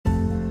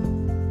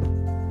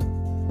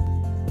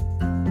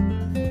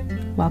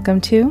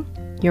Welcome to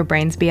Your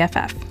Brain's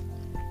BFF.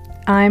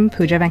 I'm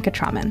Pooja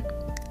Venkatraman,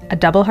 a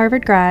double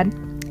Harvard grad,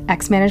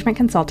 ex-management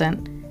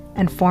consultant,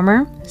 and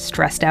former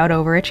stressed-out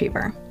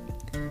overachiever.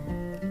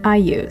 I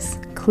use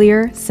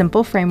clear,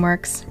 simple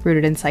frameworks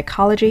rooted in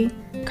psychology,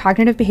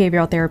 cognitive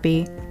behavioral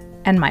therapy,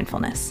 and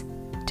mindfulness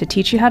to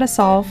teach you how to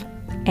solve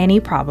any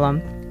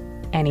problem,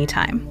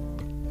 anytime.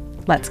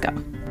 Let's go.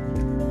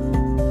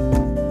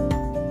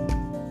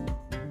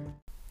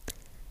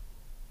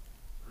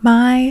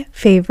 My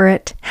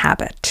favorite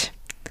habit,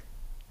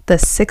 the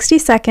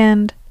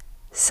 60-second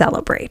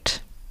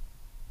celebrate.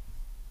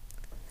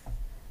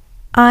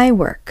 I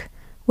work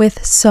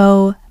with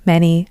so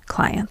many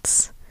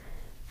clients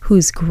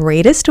whose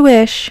greatest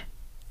wish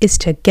is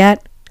to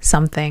get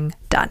something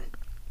done.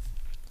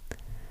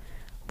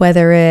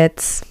 Whether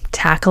it's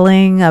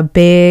tackling a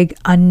big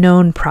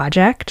unknown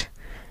project,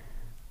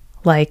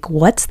 like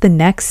what's the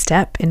next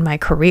step in my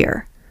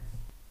career?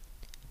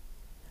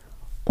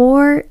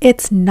 Or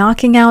it's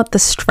knocking out the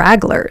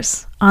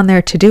stragglers on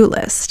their to-do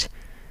list.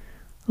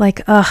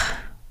 Like,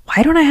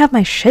 why don't I have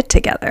my shit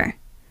together?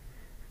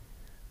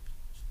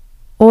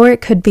 Or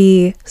it could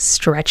be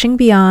stretching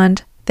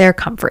beyond their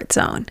comfort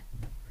zone.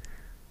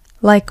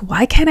 Like,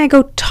 why can't I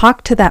go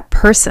talk to that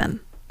person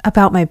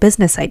about my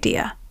business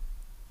idea?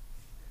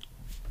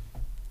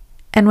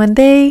 And when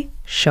they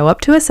show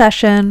up to a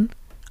session,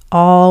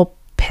 all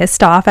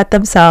pissed off at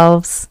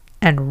themselves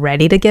and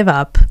ready to give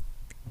up,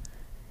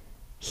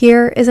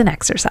 here is an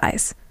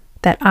exercise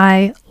that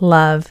I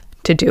love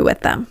to do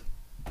with them.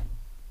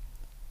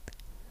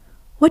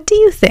 What do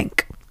you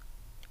think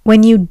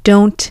when you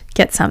don't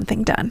get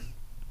something done?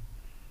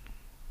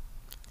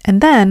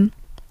 And then,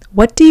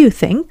 what do you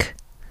think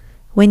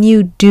when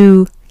you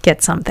do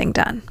get something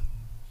done?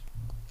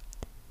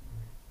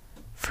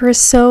 For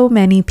so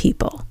many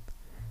people,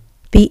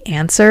 the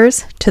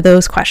answers to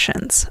those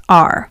questions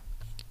are,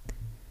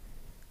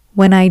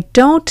 when I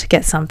don't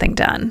get something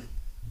done,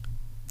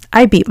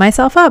 I beat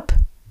myself up.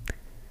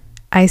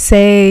 I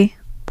say,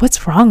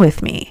 what's wrong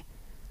with me?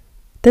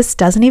 This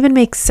doesn't even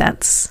make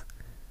sense.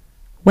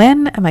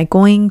 When am I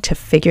going to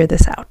figure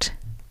this out?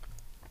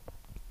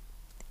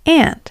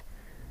 And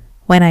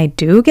when I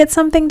do get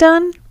something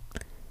done,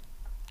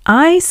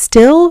 I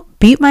still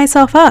beat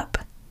myself up.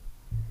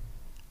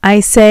 I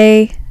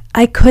say,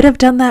 I could have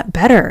done that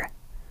better.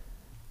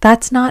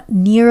 That's not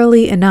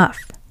nearly enough.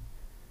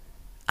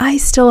 I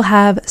still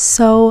have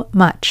so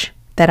much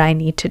that I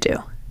need to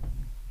do.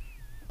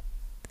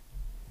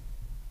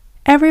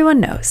 Everyone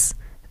knows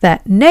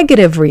that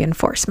negative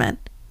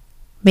reinforcement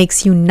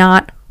makes you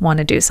not want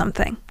to do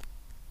something.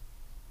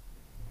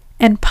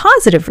 And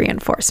positive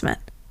reinforcement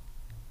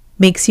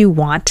makes you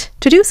want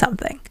to do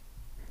something.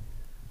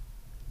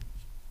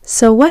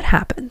 So what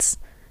happens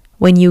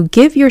when you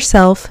give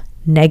yourself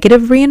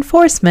negative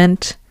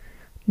reinforcement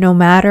no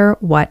matter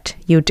what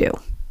you do?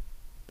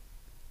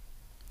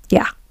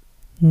 Yeah,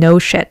 no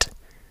shit.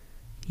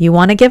 You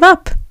want to give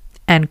up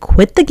and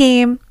quit the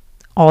game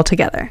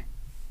altogether.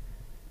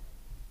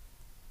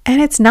 And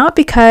it's not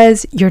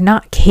because you're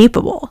not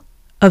capable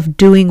of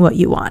doing what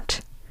you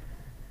want,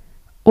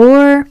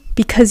 or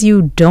because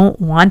you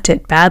don't want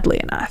it badly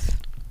enough.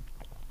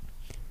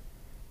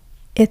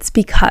 It's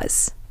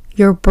because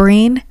your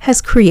brain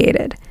has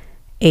created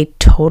a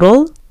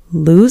total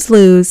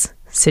lose-lose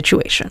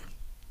situation.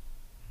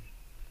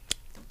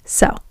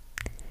 So,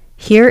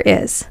 here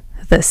is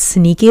the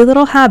sneaky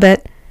little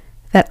habit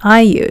that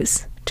I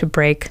use to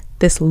break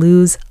this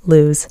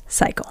lose-lose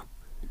cycle.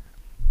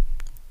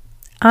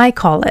 I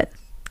call it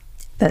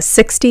the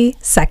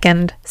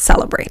 60-second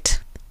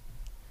celebrate.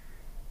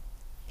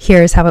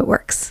 Here's how it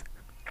works.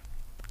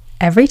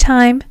 Every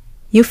time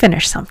you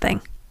finish something,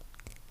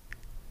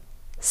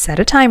 set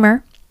a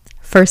timer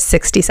for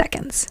 60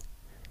 seconds,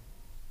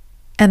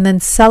 and then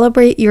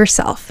celebrate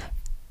yourself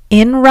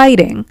in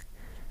writing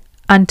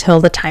until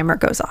the timer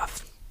goes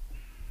off.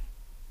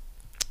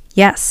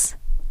 Yes,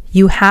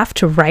 you have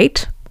to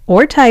write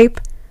or type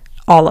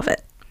all of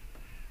it.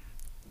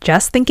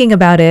 Just thinking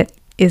about it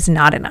is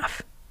not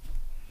enough.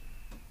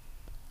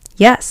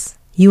 Yes,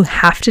 you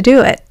have to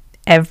do it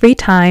every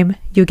time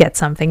you get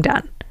something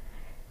done,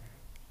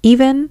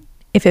 even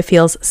if it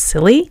feels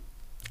silly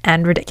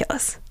and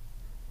ridiculous.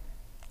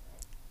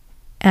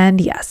 And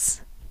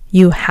yes,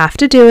 you have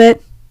to do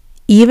it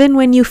even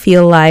when you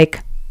feel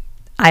like,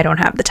 I don't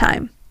have the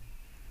time.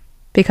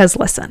 Because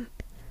listen,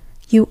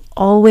 you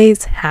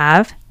always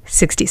have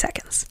 60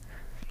 seconds.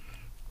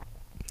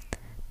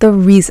 The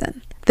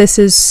reason this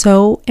is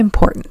so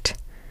important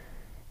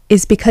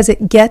is because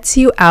it gets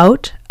you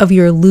out of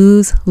your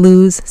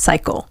lose-lose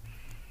cycle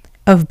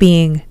of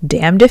being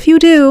damned if you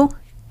do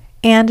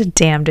and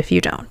damned if you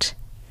don't.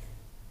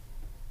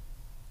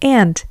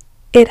 And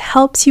it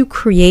helps you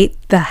create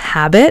the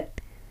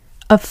habit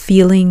of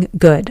feeling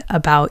good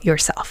about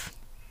yourself.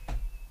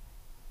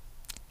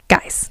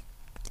 Guys,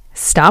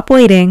 stop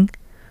waiting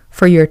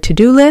for your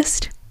to-do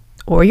list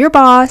or your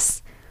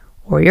boss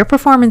or your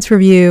performance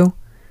review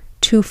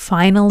to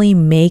finally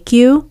make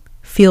you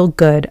feel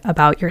good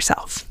about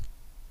yourself.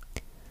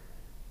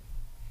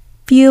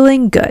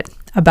 feeling good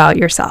about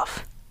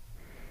yourself.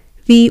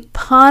 The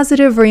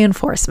positive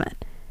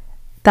reinforcement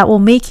that will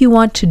make you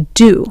want to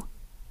do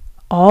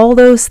all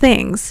those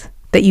things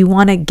that you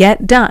want to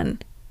get done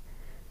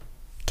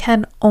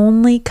can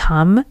only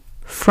come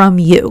from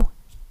you.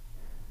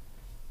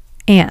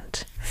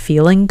 And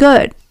feeling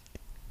good,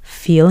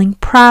 feeling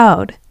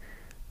proud,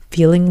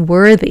 feeling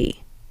worthy,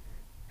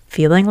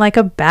 feeling like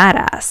a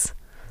badass,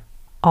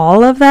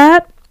 all of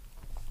that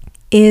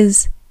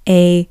is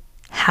a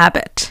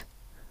habit.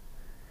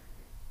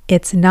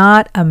 It's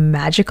not a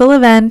magical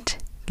event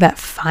that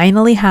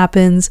finally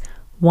happens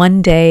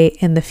one day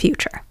in the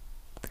future.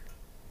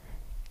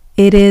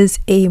 It is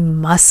a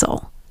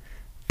muscle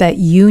that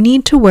you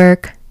need to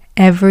work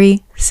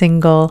every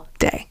single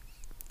day.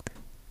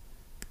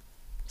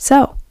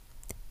 So,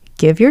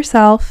 give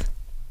yourself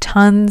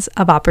tons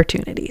of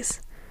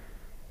opportunities.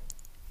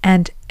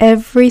 And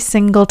every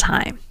single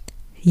time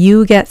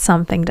you get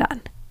something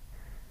done,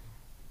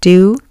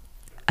 do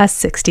a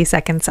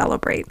 60-second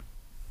celebrate.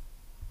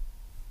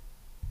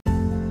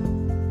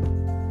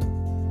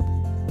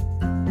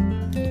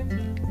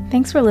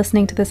 Thanks for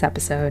listening to this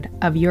episode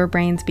of Your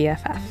Brain's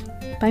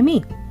BFF by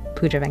me,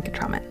 Pooja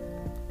Venkatraman.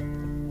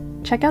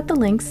 Check out the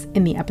links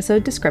in the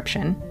episode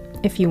description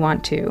if you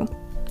want to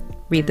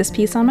read this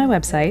piece on my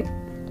website,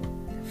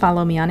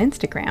 follow me on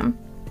Instagram,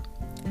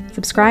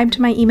 subscribe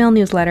to my email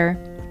newsletter,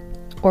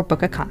 or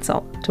book a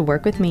consult to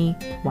work with me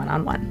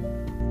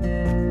one-on-one.